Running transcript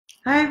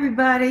Hi,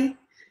 everybody.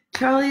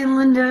 Charlie and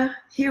Linda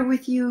here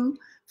with you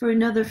for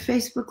another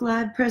Facebook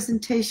Live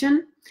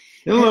presentation.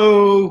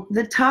 Hello. And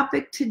the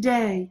topic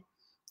today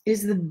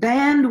is the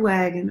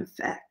bandwagon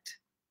effect.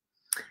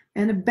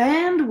 And a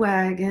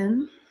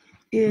bandwagon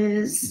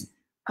is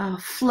a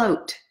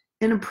float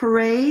in a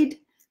parade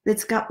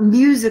that's got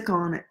music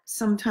on it,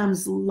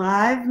 sometimes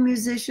live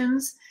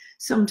musicians,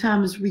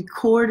 sometimes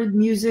recorded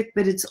music,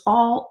 but it's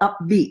all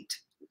upbeat.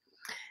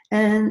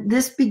 And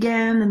this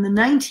began in the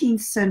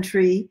 19th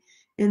century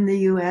in the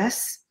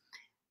US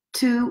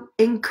to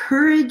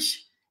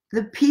encourage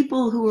the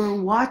people who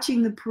are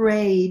watching the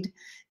parade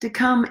to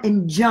come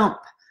and jump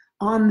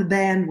on the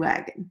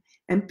bandwagon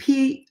and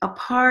be a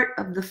part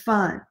of the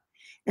fun.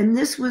 And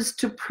this was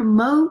to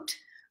promote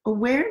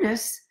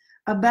awareness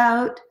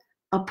about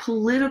a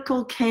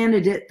political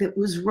candidate that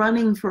was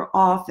running for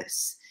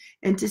office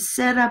and to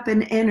set up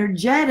an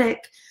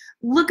energetic,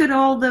 look at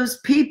all those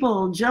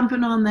people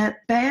jumping on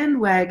that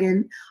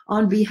bandwagon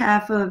on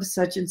behalf of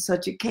such and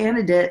such a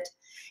candidate.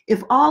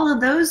 If all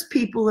of those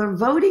people are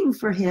voting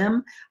for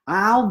him,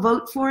 I'll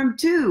vote for him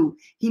too.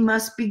 He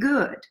must be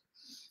good.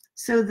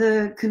 So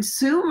the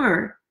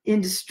consumer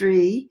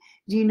industry,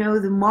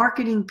 the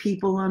marketing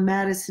people on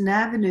Madison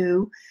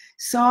Avenue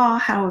saw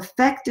how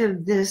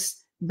effective this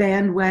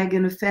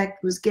bandwagon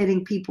effect was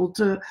getting people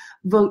to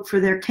vote for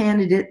their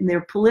candidate and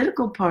their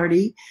political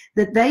party,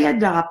 that they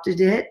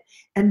adopted it,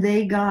 and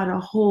they got a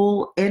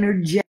whole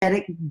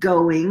energetic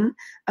going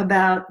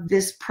about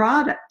this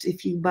product.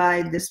 If you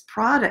buy this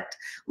product,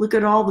 look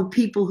at all the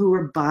people who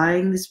are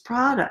buying this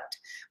product,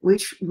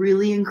 which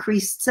really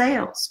increased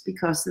sales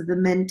because of the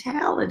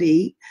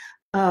mentality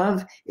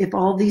of, if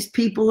all these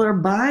people are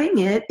buying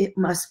it, it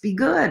must be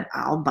good.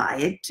 I'll buy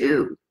it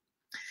too.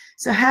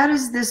 So how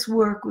does this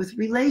work with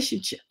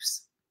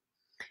relationships?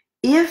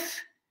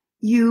 If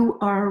you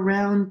are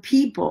around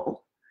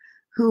people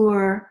who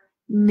are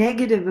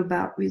negative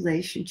about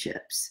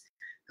relationships,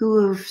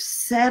 who have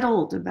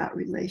settled about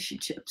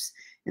relationships,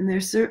 and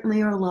there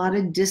certainly are a lot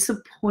of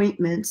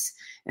disappointments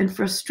and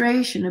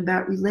frustration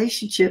about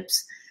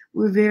relationships,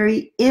 we're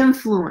very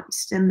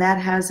influenced, and that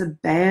has a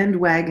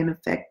bandwagon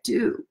effect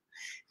too.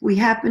 We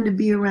happen to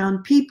be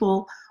around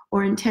people,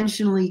 or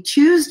intentionally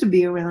choose to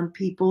be around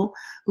people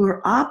who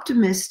are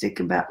optimistic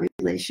about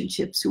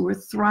relationships, who are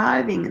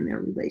thriving in their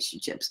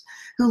relationships,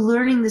 who are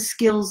learning the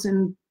skills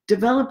and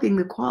developing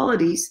the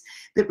qualities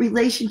that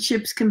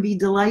relationships can be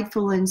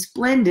delightful and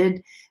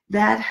splendid,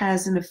 that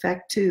has an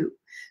effect too.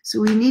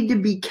 So we need to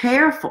be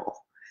careful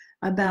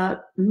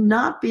about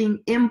not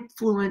being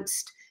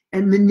influenced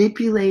and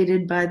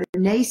manipulated by the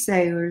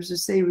naysayers who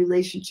say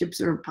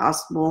relationships are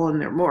impossible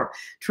and they're more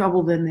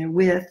trouble than they're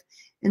with,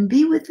 and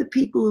be with the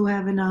people who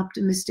have an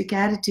optimistic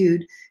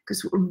attitude,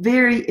 because we're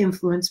very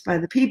influenced by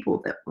the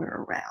people that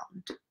we're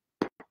around.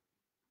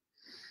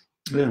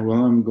 Yeah,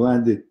 well, I'm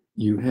glad that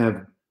you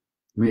have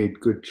made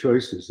good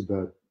choices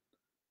about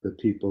the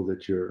people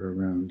that you're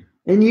around.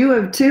 And you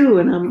have too,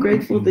 and I'm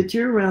grateful that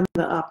you're around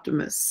the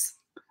optimists.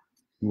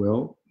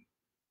 Well,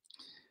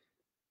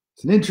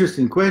 it's an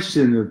interesting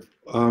question of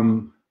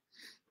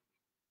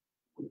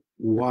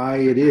why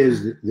it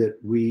is that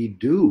we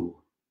do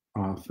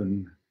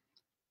often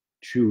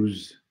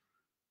choose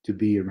to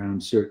be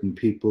around certain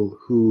people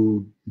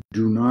who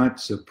do not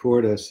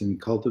support us in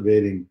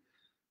cultivating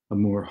a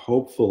more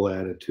hopeful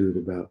attitude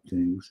about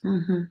things,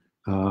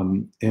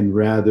 and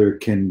rather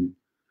can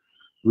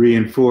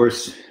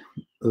reinforce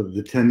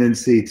the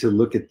tendency to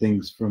look at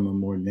things from a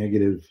more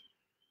negative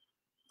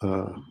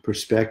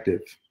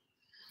perspective.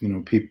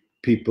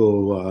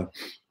 People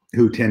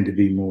who tend to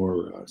be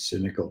more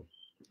cynical.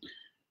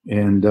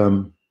 And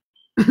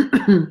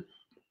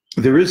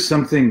there is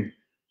something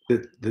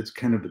that's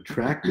kind of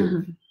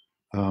attractive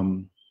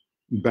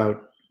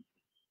about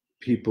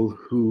people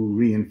who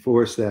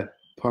reinforce that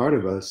part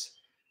of us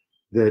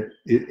that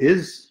it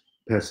is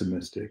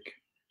pessimistic.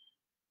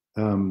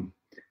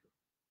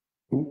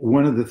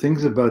 One of the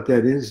things about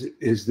that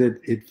is that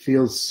it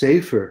feels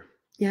safer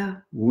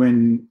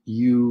when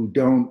you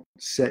don't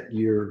set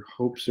your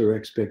hopes or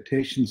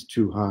expectations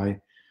too high,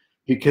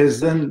 because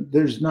then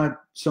there's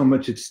not so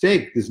much at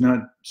stake. There's not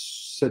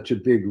such a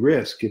big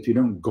risk if you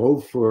don't go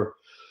for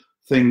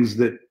things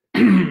that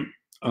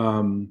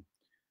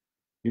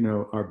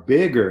are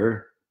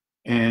bigger,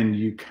 and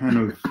you kind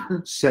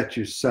of set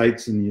your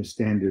sights and your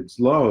standards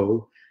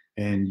low,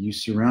 and you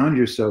surround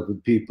yourself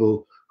with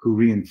people who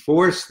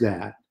reinforce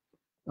that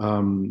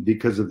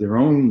because of their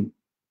own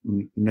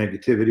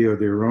negativity or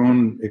their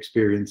own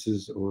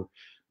experiences or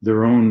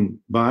their own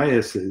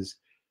biases,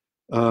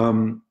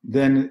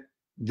 then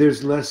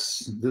there's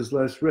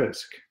less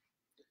risk.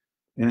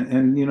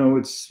 And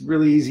it's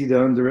really easy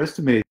to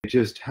underestimate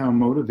just how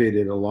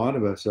motivated a lot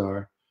of us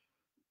are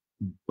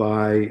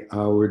by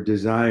our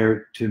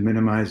desire to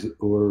minimize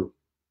or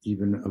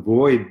even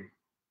avoid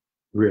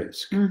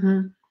risk.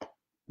 And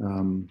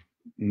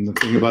the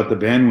thing about the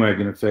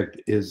bandwagon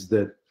effect is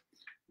that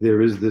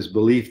there is this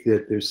belief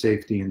that there's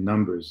safety in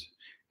numbers,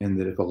 and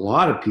that if a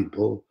lot of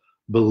people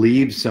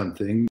believe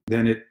something,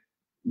 then it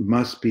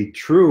must be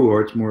true,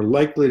 or it's more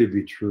likely to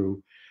be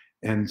true.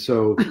 And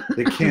so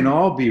they can't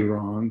all be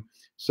wrong.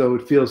 So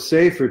it feels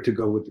safer to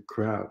go with the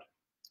crowd.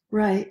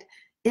 Right.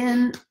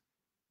 In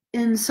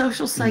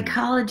social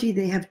psychology,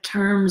 they have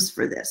terms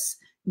for this,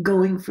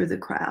 going for the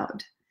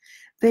crowd.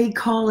 They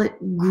call it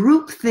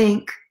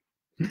groupthink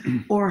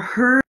or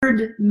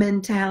herd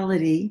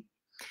mentality.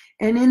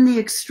 And in the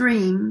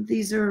extreme,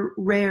 these are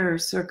rare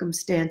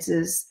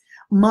circumstances,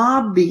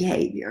 mob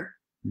behavior,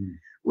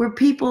 where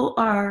people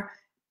are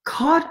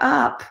caught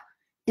up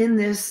in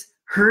this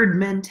herd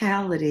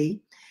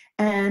mentality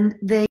and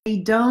they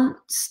don't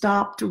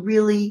stop to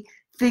really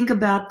think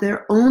about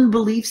their own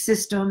belief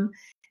system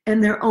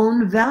and their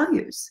own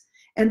values.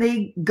 And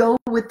they go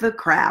with the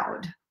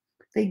crowd.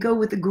 They go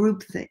with the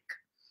groupthink.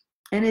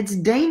 And it's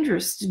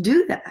dangerous to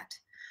do that.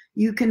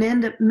 You can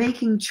end up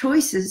making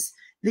choices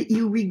that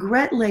you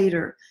regret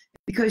later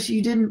because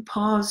you didn't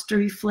pause to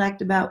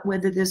reflect about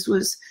whether this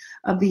was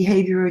a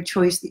behavior or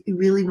choice that you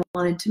really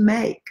wanted to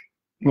make.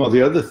 Well,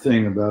 the other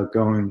thing about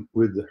going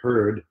with the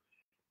herd,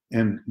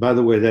 and by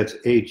the way, that's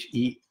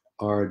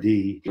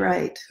HERD,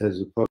 right,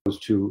 as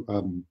opposed to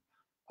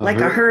like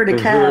a herd of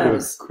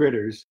cows,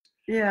 critters,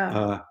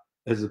 yeah,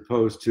 as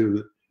opposed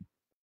to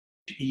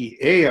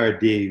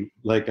EARD,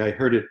 like I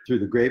heard it through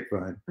the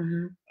grapevine.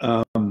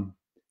 Mm-hmm.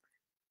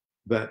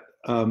 But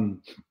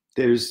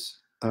there's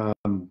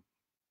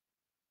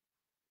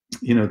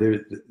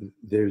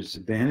there's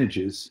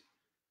advantages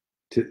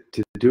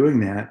to doing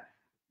that,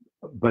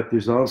 but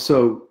there's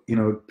also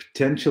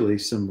potentially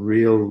some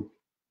real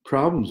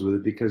problems with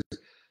it, because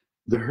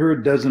the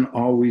herd doesn't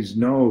always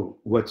know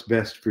what's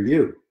best for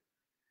you.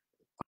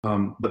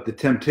 But the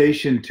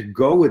temptation to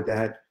go with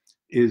that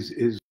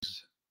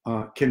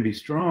can be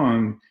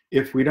strong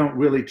if we don't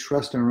really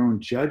trust our own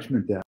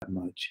judgment that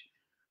much.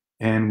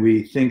 And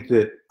we think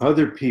that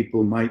other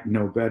people might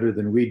know better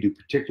than we do,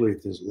 particularly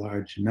if there's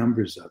large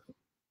numbers of them.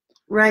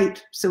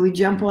 Right. So we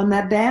jump on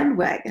that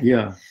bandwagon.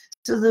 Yeah.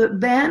 So the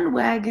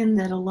bandwagon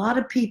that a lot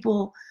of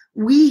people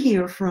we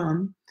hear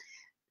from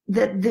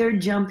that they're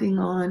jumping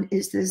on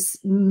is this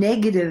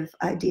negative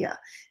idea.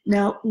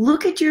 Now,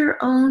 look at your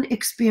own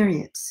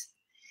experience.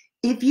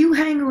 If you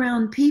hang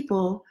around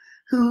people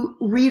who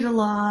read a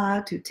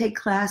lot, who take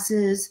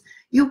classes,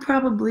 you'll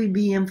probably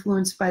be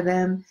influenced by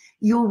them.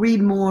 You'll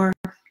read more.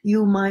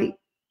 You might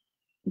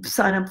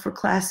sign up for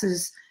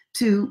classes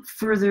to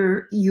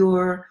further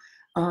your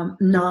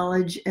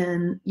knowledge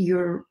and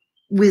your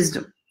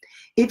wisdom.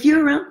 If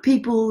you're around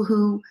people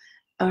who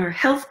are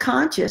health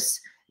conscious,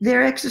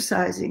 they're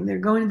exercising, they're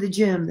going to the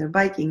gym, they're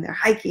biking, they're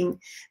hiking,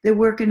 they're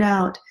working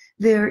out,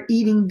 they're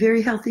eating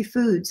very healthy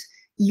foods,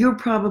 you're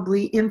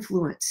probably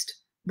influenced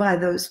by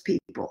those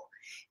people.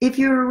 If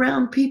you're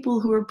around people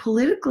who are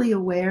politically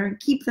aware and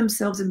keep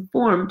themselves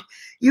informed,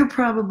 you're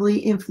probably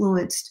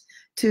influenced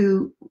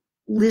to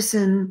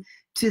listen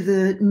to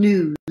the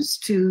news,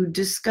 to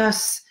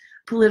discuss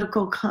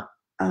political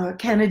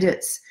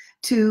candidates,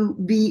 to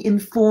be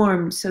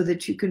informed so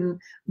that you can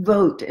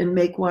vote and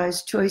make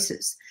wise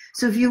choices.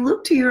 So if you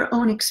look to your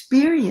own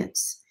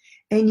experience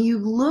and you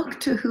look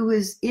to who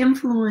is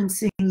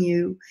influencing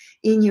you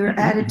in your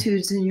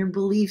attitudes and your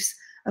beliefs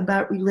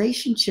about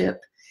relationship,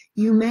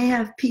 you may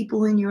have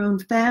people in your own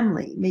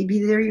family.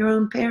 Maybe they're your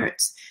own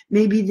parents.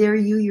 Maybe they're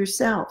you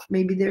yourself.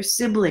 Maybe they're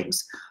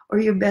siblings or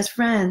your best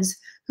friends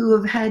who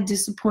have had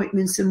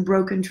disappointments and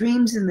broken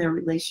dreams in their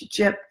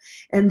relationship,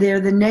 and they're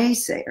the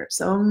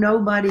naysayers. Oh,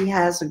 nobody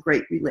has a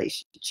great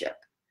relationship.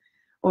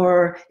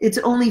 Or it's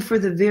only for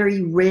the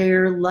very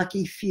rare,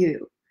 lucky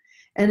few.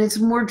 And it's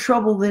more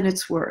trouble than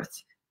it's worth.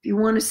 If you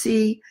want to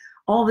see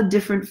all the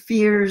different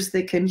fears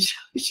that can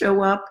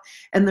show up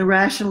and the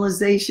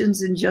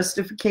rationalizations and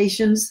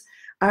justifications,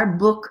 our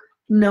book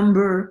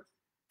number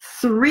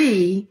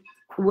 3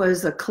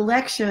 was a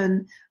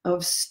collection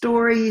of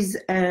stories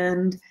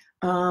and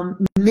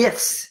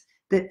myths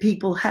that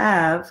people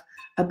have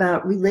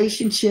about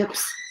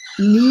relationships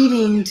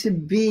needing to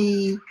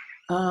be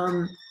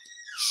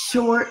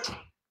short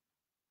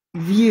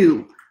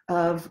view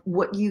of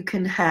what you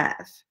can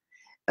have,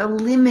 a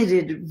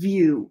limited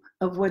view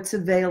of what's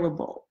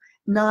available,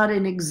 not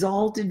an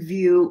exalted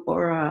view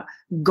or a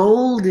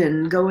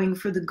golden, going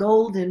for the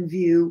golden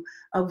view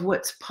of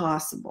what's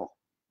possible.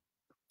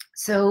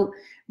 So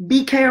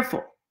be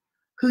careful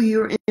who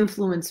you're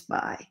influenced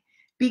by.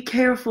 Be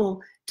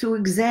careful to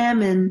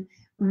examine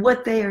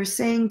what they are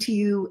saying to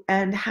you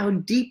and how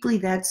deeply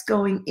that's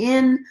going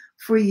in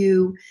for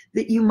you,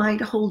 that you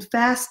might hold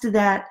fast to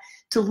that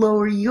to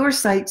lower your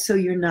sights so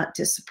you're not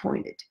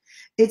disappointed.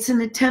 It's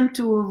an attempt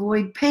to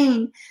avoid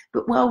pain,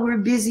 but while we're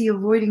busy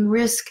avoiding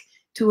risk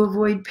to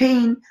avoid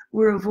pain,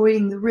 we're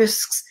avoiding the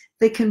risks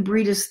that can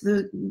breed us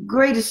the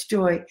greatest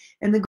joy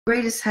and the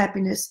greatest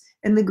happiness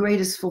and the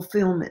greatest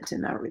fulfillment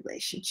in our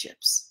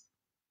relationships.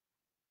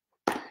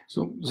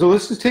 So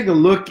let's just take a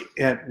look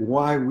at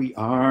why we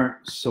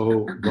are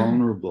so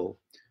vulnerable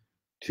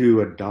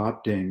to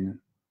adopting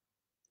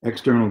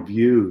external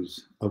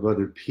views of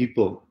other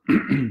people,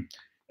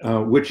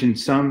 which in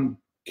some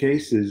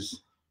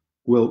cases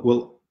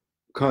will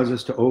cause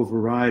us to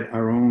override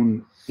our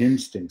own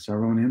instincts,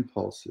 our own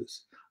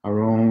impulses,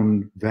 our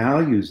own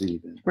values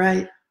even.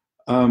 Right.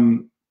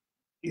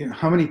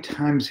 How many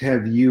times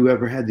have you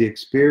ever had the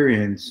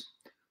experience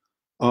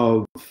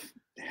of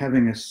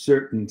having a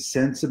certain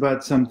sense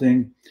about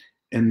something,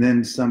 and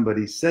then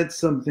somebody said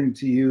something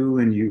to you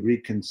and you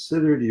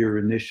reconsidered your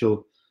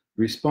initial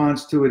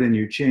response to it and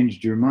you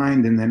changed your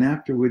mind, and then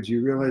afterwards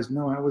you realize,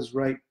 no, I was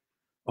right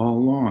all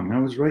along. I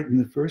was right in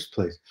the first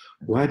place.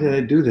 Why did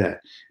I do that?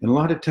 And a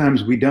lot of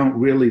times we don't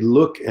really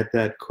look at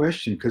that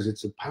question because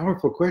it's a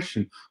powerful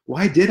question.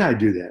 Why did I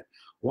do that?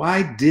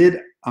 Why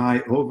did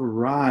I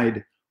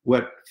override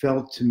what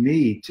felt to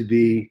me to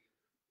be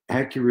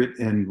accurate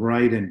and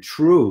right and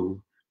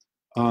true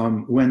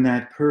when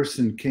that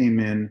person came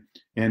in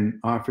and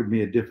offered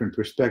me a different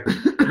perspective?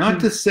 Not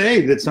to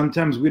say that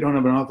sometimes we don't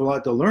have an awful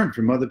lot to learn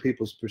from other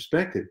people's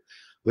perspective,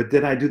 but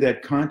did I do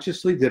that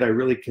consciously? Did I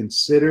really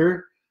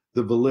consider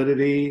the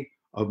validity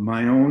of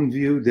my own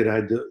view? Did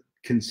I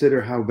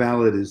consider how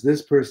valid is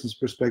this person's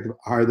perspective?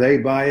 Are they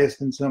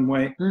biased in some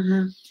way?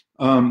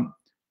 Mm-hmm.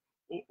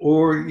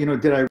 Or,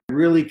 did I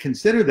really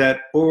consider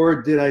that?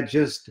 Or did I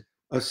just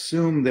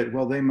assume that,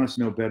 well, they must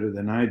know better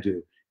than I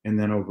do, and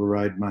then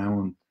override my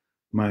own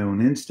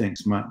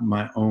instincts,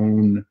 my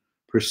own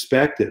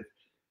perspective?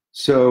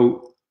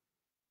 So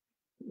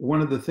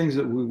one of the things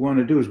that we want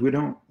to do is we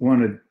don't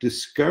want to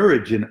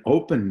discourage an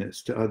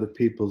openness to other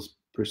people's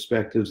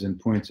perspectives and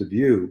points of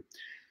view,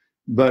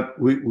 but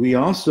we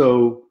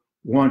also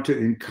want to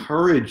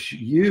encourage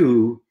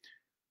you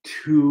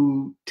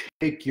to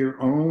take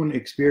your own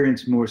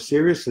experience more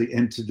seriously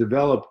and to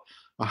develop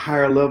a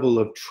higher level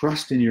of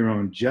trust in your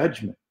own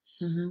judgment.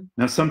 Mm-hmm.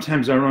 Now,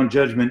 sometimes our own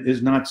judgment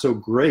is not so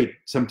great.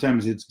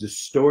 Sometimes it's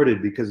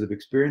distorted because of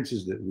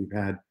experiences that we've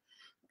had.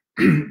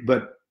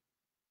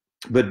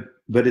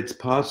 but it's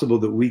possible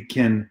that we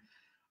can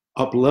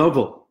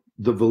up-level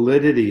the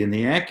validity and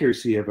the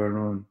accuracy of our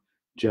own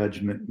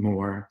judgment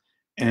more.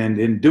 And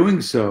in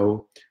doing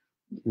so,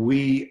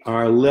 we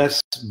are less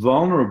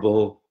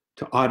vulnerable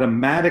to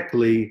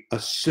automatically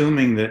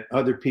assuming that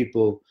other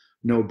people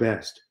know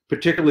best,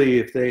 particularly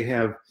if they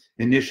have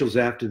initials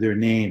after their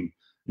name,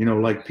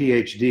 like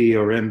PhD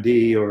or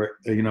MD or,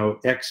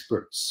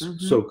 experts,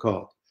 mm-hmm.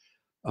 so-called.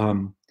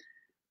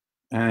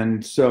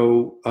 And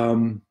so,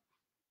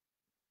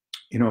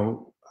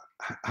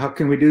 how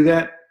can we do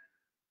that?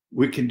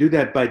 We can do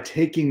that by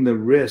taking the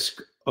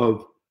risk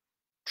of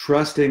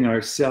trusting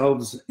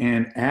ourselves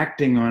and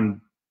acting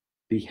on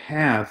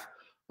behalf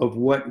of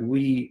what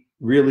we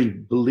really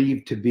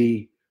believe to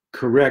be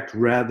correct,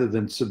 rather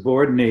than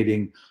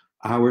subordinating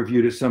our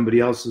view to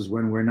somebody else's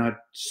when we're not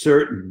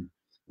certain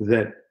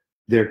that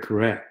they're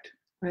correct.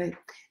 Right.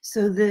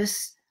 So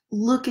this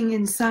looking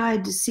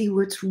inside to see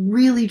what's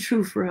really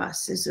true for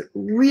us. Is it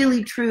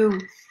really true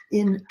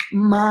in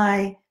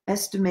my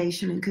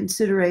estimation and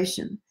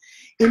consideration?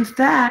 In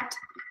fact,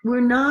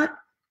 we're not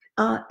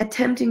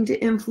attempting to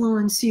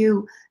influence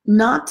you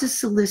not to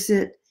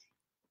solicit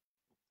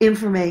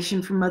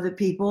information from other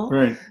people,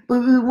 right.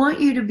 But we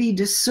want you to be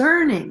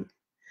discerning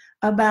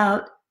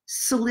about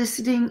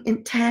soliciting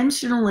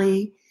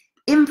intentionally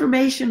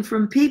information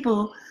from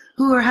people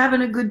who are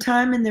having a good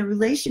time in their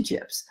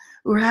relationships,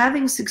 who are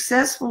having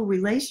successful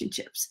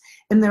relationships.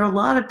 And there are a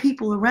lot of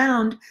people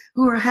around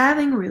who are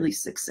having really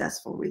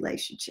successful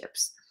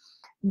relationships.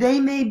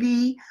 They may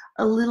be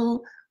a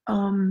little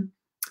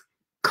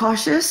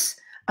cautious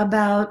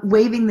about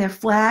waving their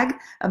flag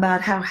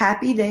about how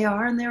happy they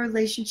are in their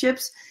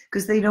relationships,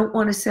 because they don't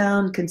want to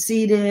sound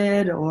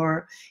conceited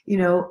or,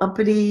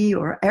 uppity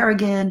or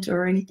arrogant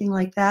or anything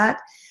like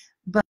that.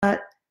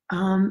 But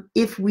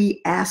if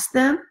we ask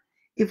them,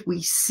 if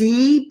we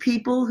see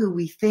people who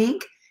we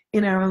think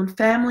in our own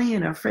family,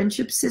 in our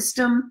friendship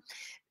system,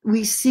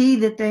 we see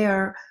that they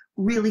are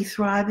really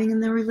thriving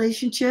in their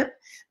relationship,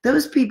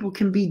 those people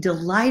can be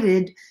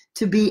delighted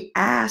to be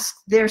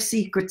asked their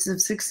secrets of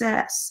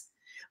success.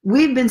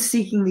 We've been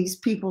seeking these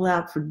people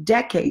out for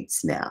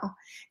decades now,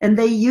 and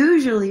they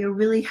usually are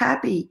really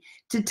happy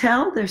to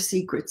tell their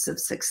secrets of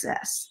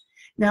success.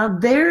 Now,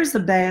 there's a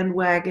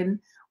bandwagon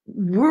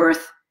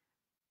worth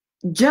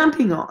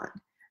jumping on.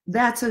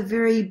 That's a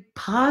very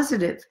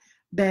positive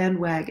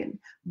bandwagon.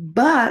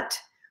 But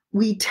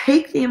we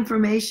take the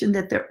information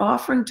that they're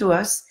offering to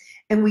us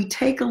and we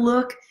take a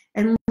look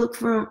and look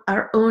from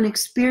our own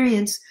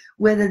experience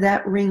whether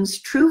that rings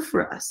true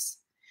for us.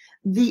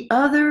 The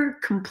other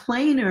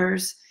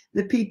complainers,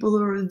 the people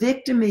who are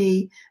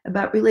victim-y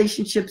about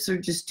relationships are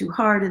just too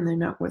hard and they're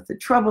not worth the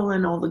trouble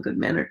and all the good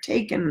men are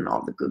taken and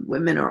all the good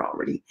women are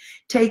already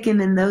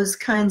taken, and those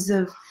kinds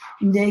of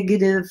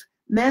negative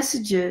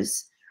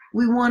messages,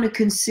 we want to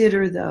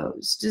consider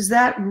those. Does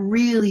that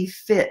really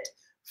fit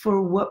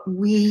for what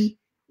we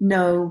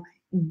know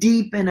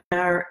deep in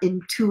our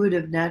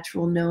intuitive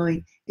natural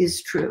knowing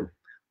is true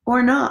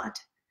or not?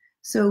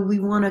 So we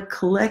want to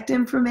collect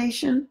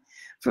information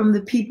from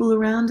the people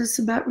around us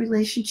about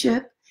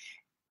relationship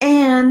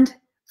and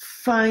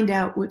find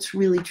out what's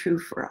really true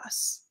for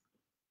us.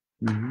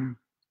 Mm-hmm.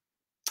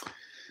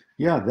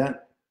 Yeah,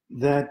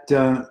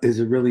 that is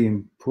a really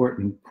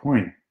important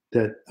point,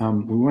 that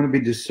we want to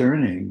be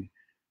discerning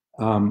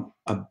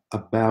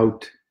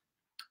about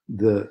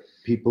the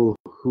people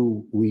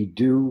who we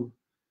do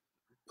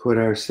put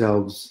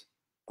ourselves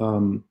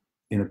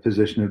in a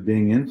position of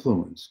being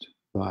influenced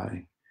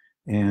by,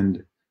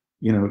 and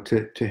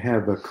to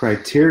have a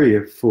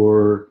criteria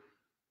for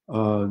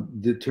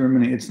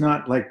determining. It's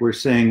not like we're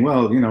saying,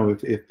 well,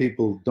 if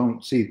people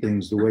don't see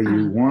things the way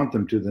you want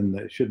them to, then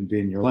they shouldn't be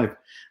in your life.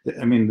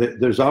 I mean,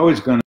 there's always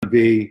going to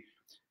be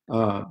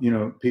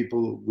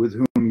people with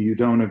whom you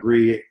don't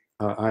agree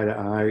eye to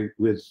eye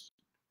with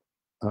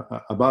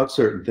about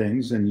certain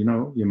things, and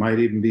you might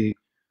even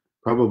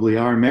probably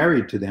are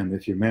married to them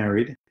if you're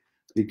married,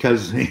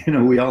 because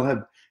we all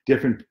have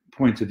different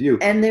points of view.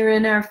 And they're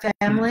in our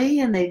family,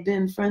 and they've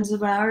been friends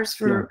of ours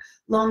for a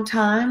long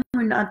time.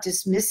 We're not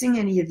dismissing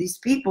any of these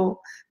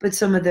people, but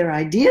some of their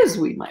ideas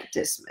we might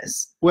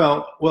dismiss.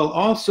 Well,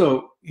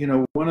 also,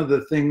 one of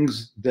the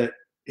things that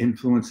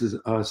influences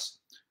us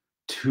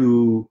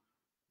to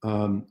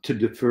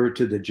defer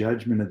to the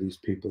judgment of these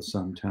people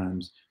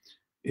sometimes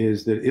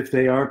is that if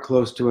they are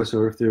close to us,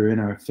 or if they're in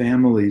our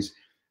families,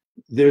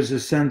 there's a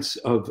sense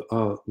of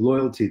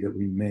loyalty that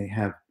we may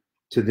have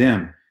to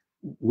them,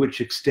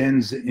 which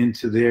extends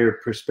into their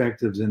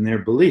perspectives and their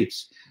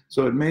beliefs.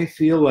 So it may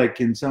feel like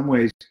in some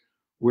ways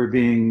we're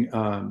being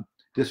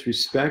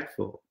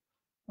disrespectful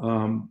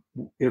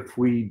if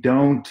we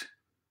don't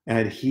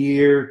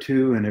adhere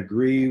to and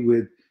agree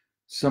with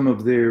some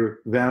of their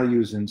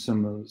values and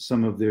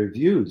some of their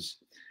views,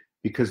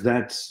 because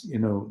that's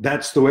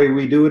the way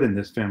we do it in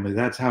this family.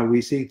 That's how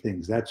we see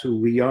things. That's who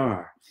we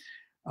are.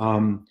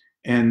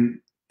 And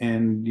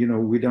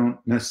we don't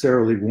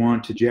necessarily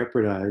want to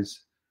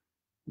jeopardize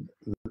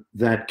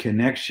that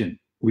connection.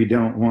 We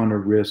don't want to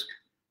risk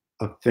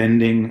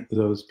offending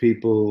those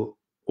people,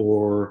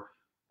 or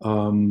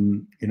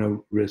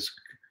risk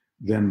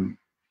them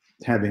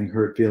having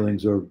hurt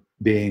feelings or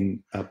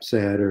being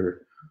upset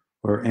or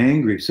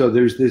angry. So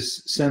there's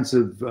this sense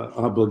of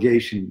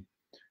obligation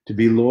to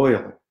be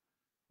loyal,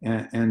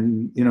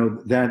 and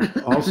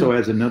that also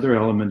adds another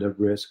element of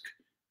risk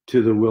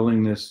to the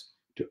willingness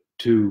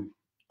to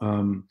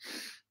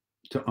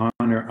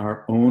honor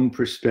our own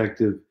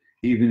perspective,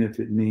 even if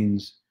it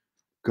means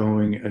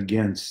going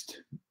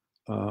against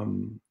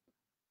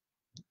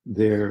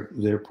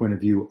their point of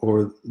view,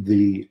 or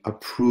the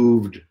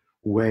approved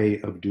way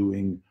of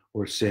doing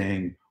or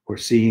saying or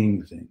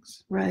seeing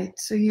things. Right.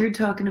 So you're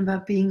talking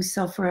about being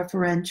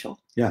self-referential.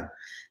 Yeah.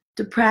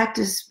 To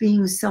practice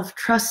being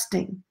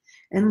self-trusting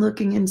and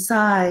looking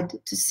inside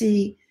to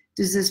see,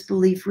 does this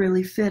belief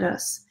really fit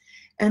us?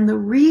 And the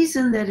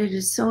reason that it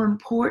is so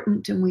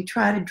important, and we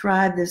try to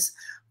drive this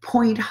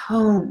point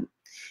home,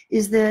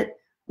 is that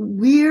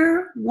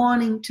we're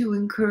wanting to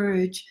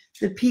encourage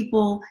the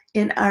people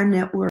in our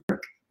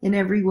network in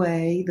every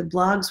way, the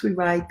blogs we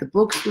write, the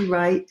books we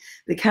write,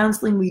 the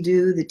counseling we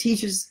do, the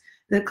teachers,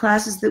 the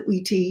classes that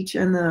we teach,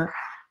 and the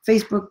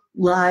Facebook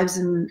lives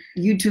and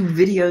YouTube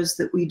videos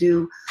that we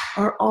do,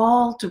 are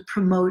all to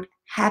promote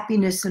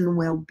happiness and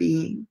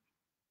well-being.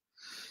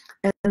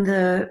 And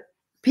the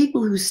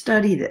people who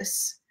study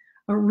this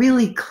are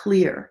really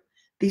clear,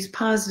 these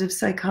positive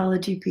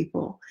psychology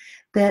people,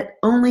 that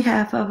only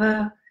half of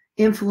a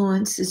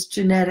influence is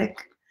genetic,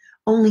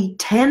 only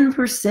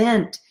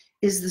 10%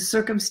 is the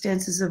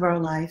circumstances of our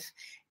life,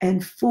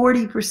 and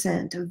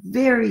 40%, a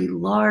very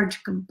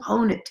large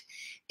component,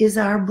 is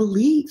our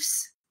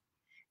beliefs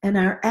and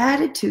our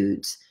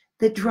attitudes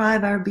that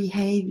drive our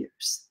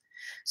behaviors.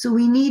 So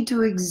we need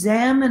to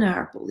examine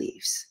our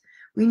beliefs.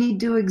 We need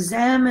to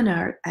examine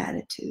our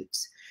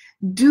attitudes.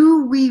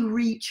 Do we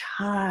reach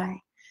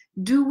high?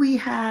 Do we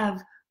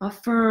have a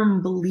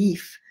firm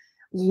belief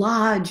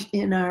lodged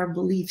in our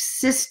belief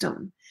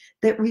system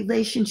that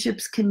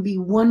relationships can be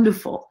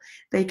wonderful?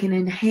 They can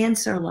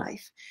enhance our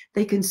life.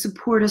 They can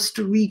support us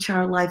to reach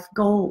our life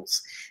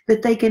goals.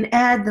 That they can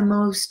add the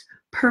most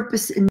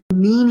purpose and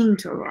meaning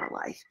to our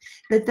life.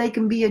 That they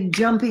can be a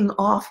jumping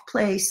off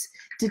place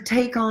to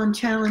take on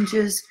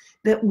challenges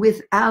that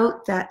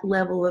without that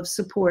level of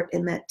support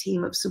and that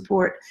team of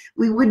support,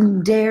 we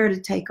wouldn't dare to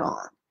take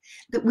on.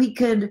 That we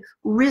could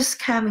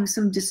risk having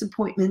some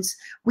disappointments.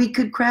 We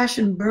could crash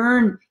and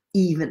burn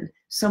even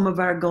some of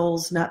our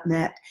goals not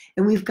met.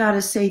 And we've got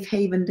a safe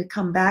haven to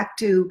come back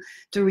to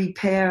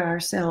repair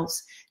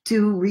ourselves,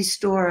 to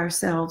restore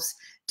ourselves,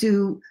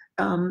 to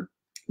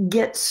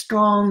get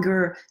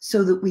stronger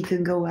so that we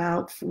can go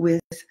out with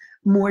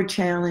more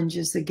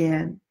challenges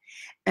again.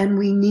 And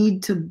we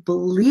need to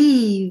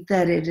believe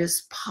that it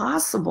is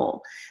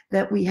possible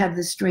that we have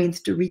the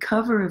strength to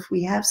recover if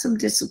we have some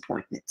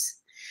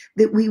disappointments,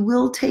 that we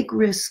will take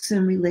risks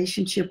in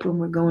relationship when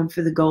we're going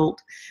for the gold,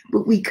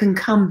 but we can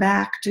come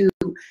back to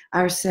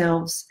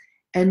ourselves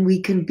and we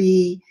can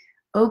be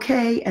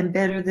okay and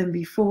better than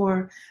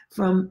before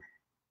from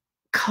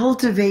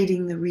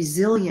cultivating the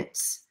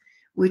resilience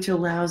which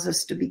allows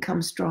us to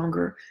become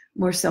stronger,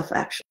 more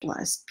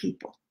self-actualized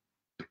people.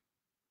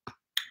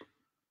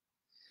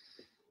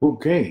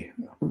 Okay.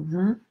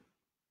 Mm-hmm.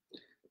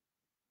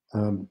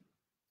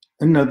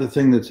 Another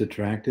thing that's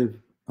attractive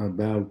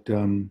about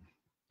the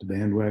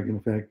bandwagon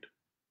effect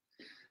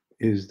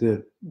is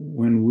that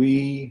when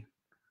we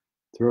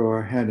throw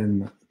our hat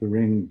in the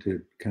ring,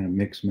 to kind of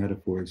mix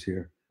metaphors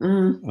here,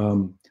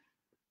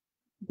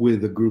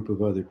 with a group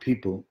of other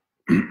people,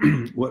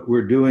 what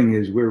we're doing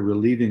is we're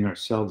relieving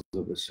ourselves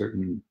of a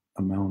certain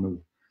amount of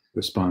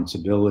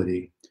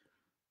responsibility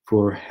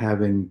for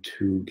having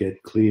to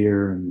get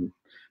clear and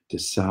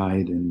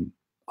decide and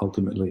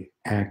ultimately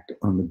act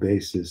on the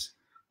basis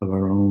of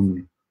our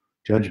own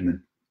judgment.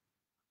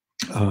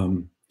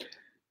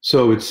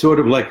 So it's sort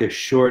of like a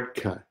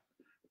shortcut.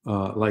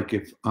 Like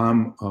if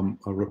I'm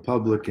a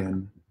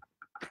Republican,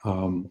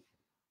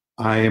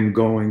 I am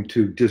going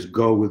to just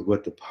go with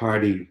what the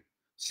party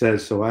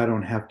says, so I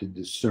don't have to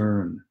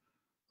discern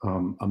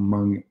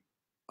among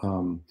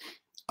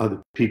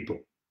other people.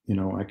 You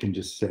know, I can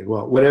just say,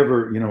 well,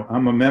 whatever, you know,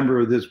 I'm a member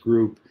of this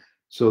group,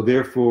 so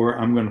therefore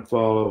I'm going to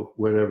follow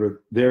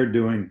whatever they're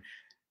doing.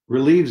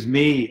 Relieves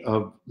me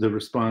of the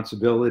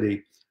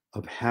responsibility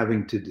of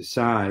having to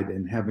decide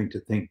and having to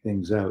think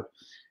things out,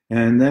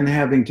 and then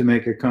having to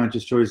make a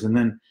conscious choice, and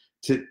then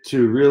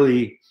to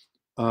really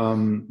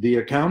be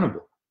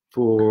accountable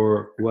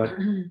for what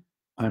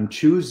I'm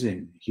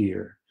choosing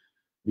here,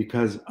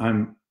 because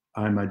I'm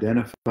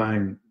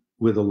identifying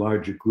with a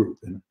larger group,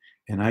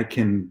 and I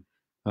can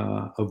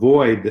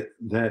avoid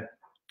that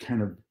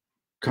kind of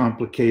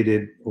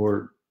complicated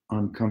or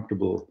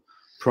uncomfortable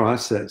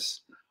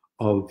process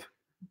of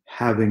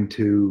having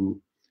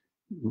to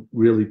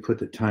really put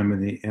the time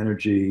and the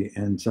energy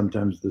and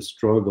sometimes the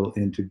struggle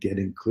into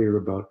getting clear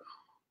about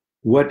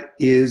what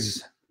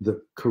is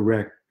the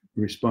correct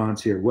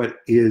response here, what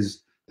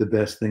is the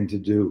best thing to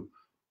do,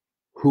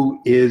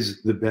 who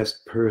is the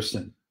best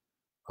person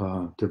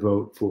to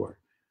vote for.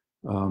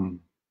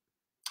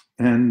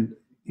 And,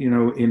 you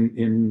know,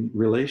 in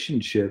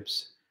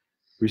relationships,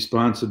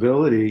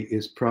 responsibility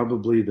is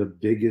probably the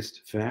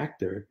biggest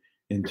factor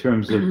in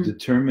terms of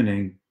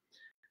determining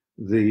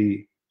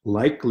the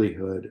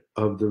likelihood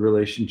of the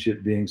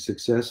relationship being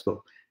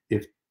successful.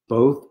 If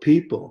both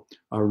people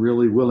are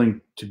really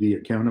willing to be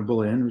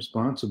accountable and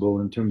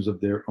responsible in terms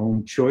of their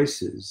own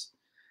choices,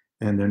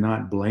 and they're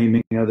not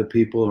blaming other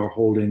people or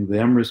holding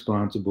them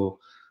responsible,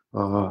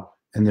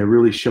 and they're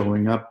really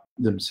showing up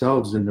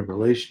themselves in the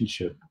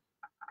relationship,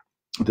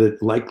 the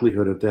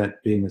likelihood of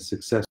that being a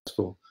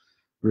successful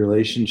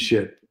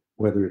relationship,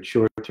 whether it's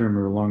short-term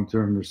or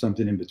long-term or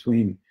something in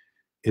between,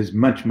 is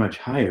much, much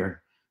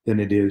higher than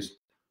it is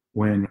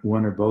when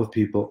one or both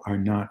people are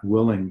not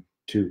willing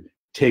to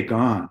take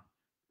on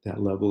that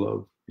level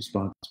of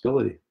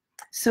responsibility.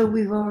 So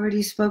we've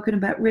already spoken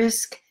about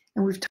risk,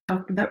 and we've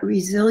talked about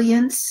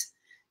resilience,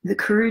 the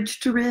courage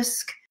to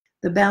risk,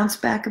 the bounce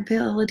back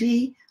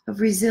ability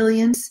of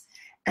resilience,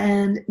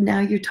 and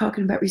now you're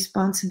talking about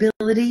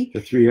responsibility.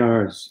 The 3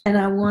 R's. And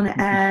I want to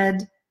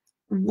add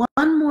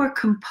one more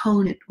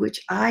component,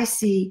 which I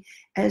see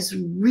as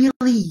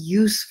really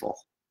useful.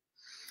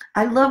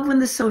 I love when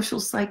the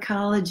social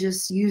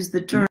psychologists use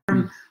the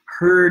term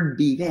herd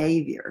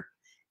behavior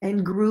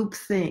and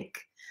groupthink.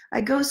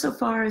 I go so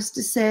far as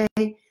to say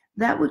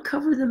that would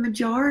cover the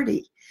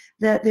majority,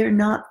 that they're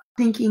not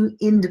thinking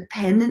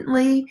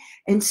independently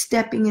and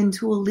stepping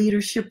into a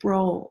leadership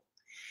role.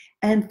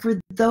 And for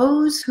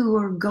those who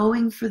are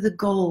going for the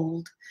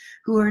gold,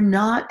 who are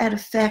not at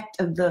effect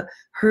of the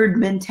herd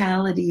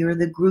mentality or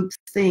the group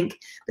think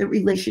that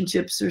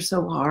relationships are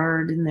so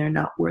hard and they're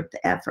not worth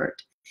the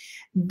effort,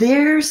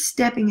 they're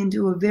stepping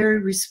into a very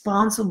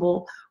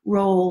responsible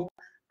role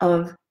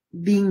of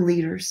being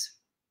leaders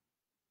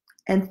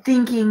and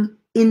thinking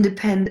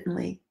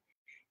independently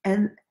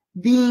and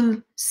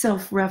being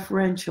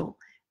self-referential.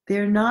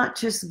 They're not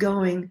just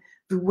going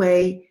the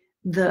way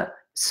the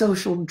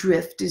social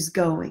drift is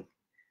going,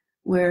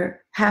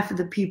 where half of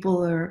the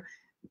people are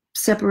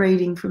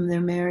separating from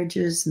their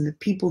marriages and the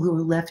people who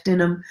are left in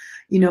them,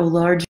 you know, a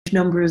large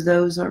number of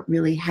those aren't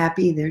really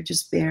happy. They're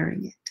just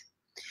bearing it.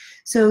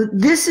 So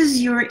this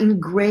is your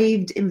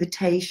engraved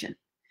invitation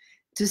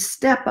to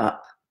step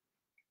up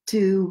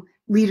to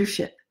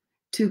leadership,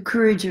 to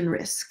courage and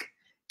risk,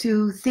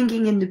 to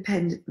thinking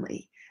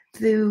independently,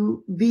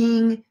 to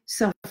being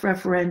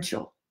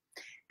self-referential,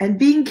 and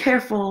being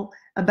careful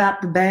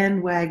about the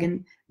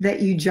bandwagon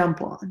that you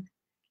jump on,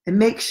 and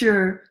make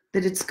sure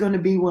that it's going to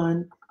be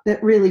one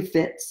that really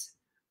fits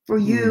for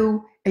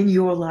you and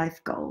your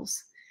life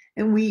goals.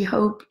 And we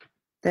hope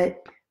that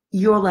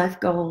your life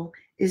goal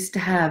is to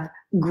have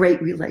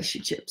great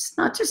relationships,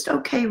 not just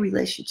okay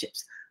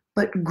relationships,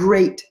 but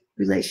great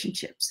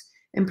relationships.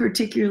 And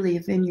particularly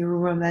if in your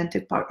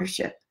romantic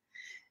partnership,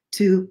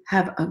 to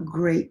have a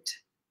great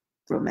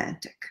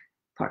romantic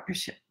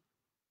partnership.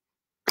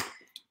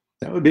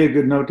 That would be a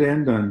good note to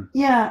end on.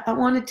 Yeah, I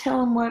want to tell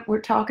them what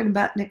we're talking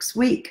about next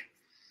week.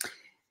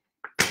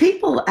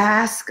 People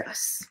ask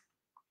us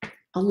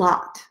a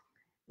lot,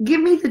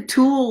 give me the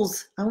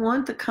tools. I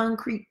want the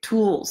concrete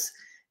tools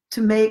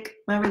to make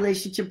my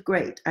relationship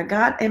great. I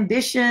got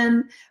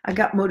ambition, I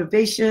got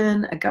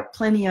motivation, I got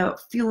plenty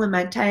of fuel in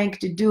my tank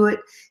to do it.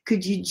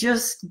 Could you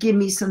just give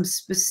me some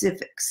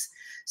specifics?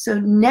 So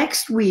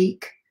next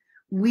week,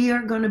 we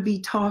are going to be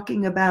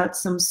talking about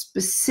some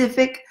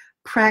specific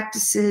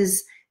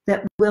practices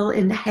that will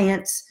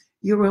enhance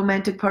your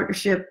romantic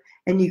partnership.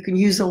 And you can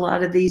use a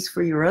lot of these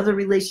for your other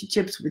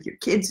relationships with your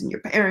kids and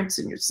your parents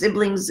and your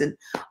siblings and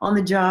on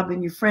the job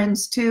and your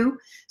friends too.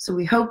 So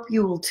we hope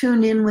you will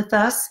tune in with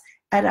us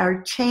at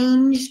our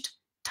changed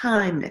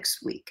time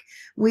next week.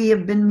 We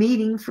have been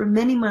meeting for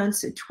many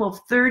months at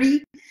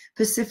 12:30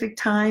 Pacific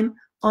time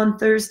on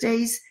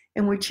Thursdays,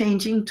 and we're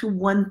changing to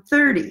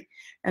 1:30.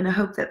 And I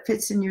hope that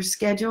fits in your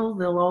schedule.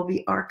 They'll all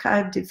be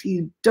archived. If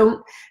you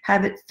don't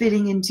have it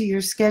fitting into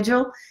your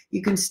schedule,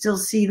 you can still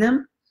see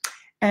them.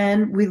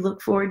 And we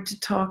look forward to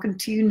talking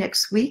to you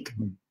next week.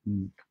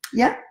 Mm-hmm.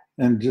 Yeah.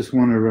 And just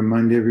want to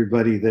remind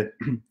everybody that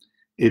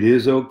it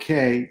is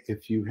okay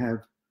if you have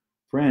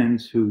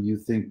friends who you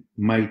think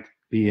might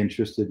be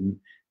interested in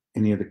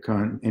any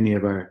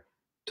of our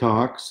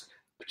talks.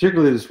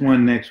 Particularly this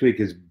one next week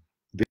is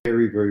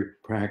very, very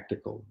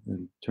practical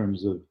in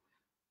terms of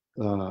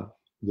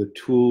the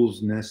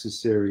tools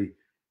necessary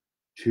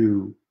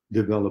to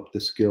develop the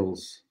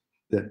skills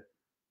that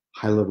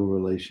high-level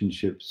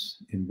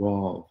relationships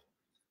involve.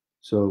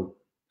 So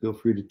feel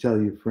free to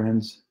tell your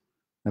friends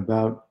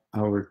about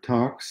our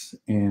talks.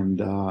 And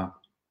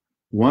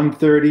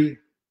 1:30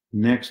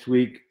 next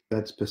week,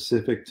 that's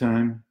Pacific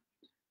time.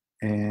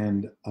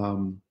 And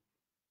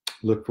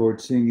look forward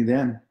to seeing you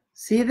then.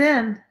 See you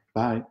then.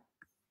 Bye.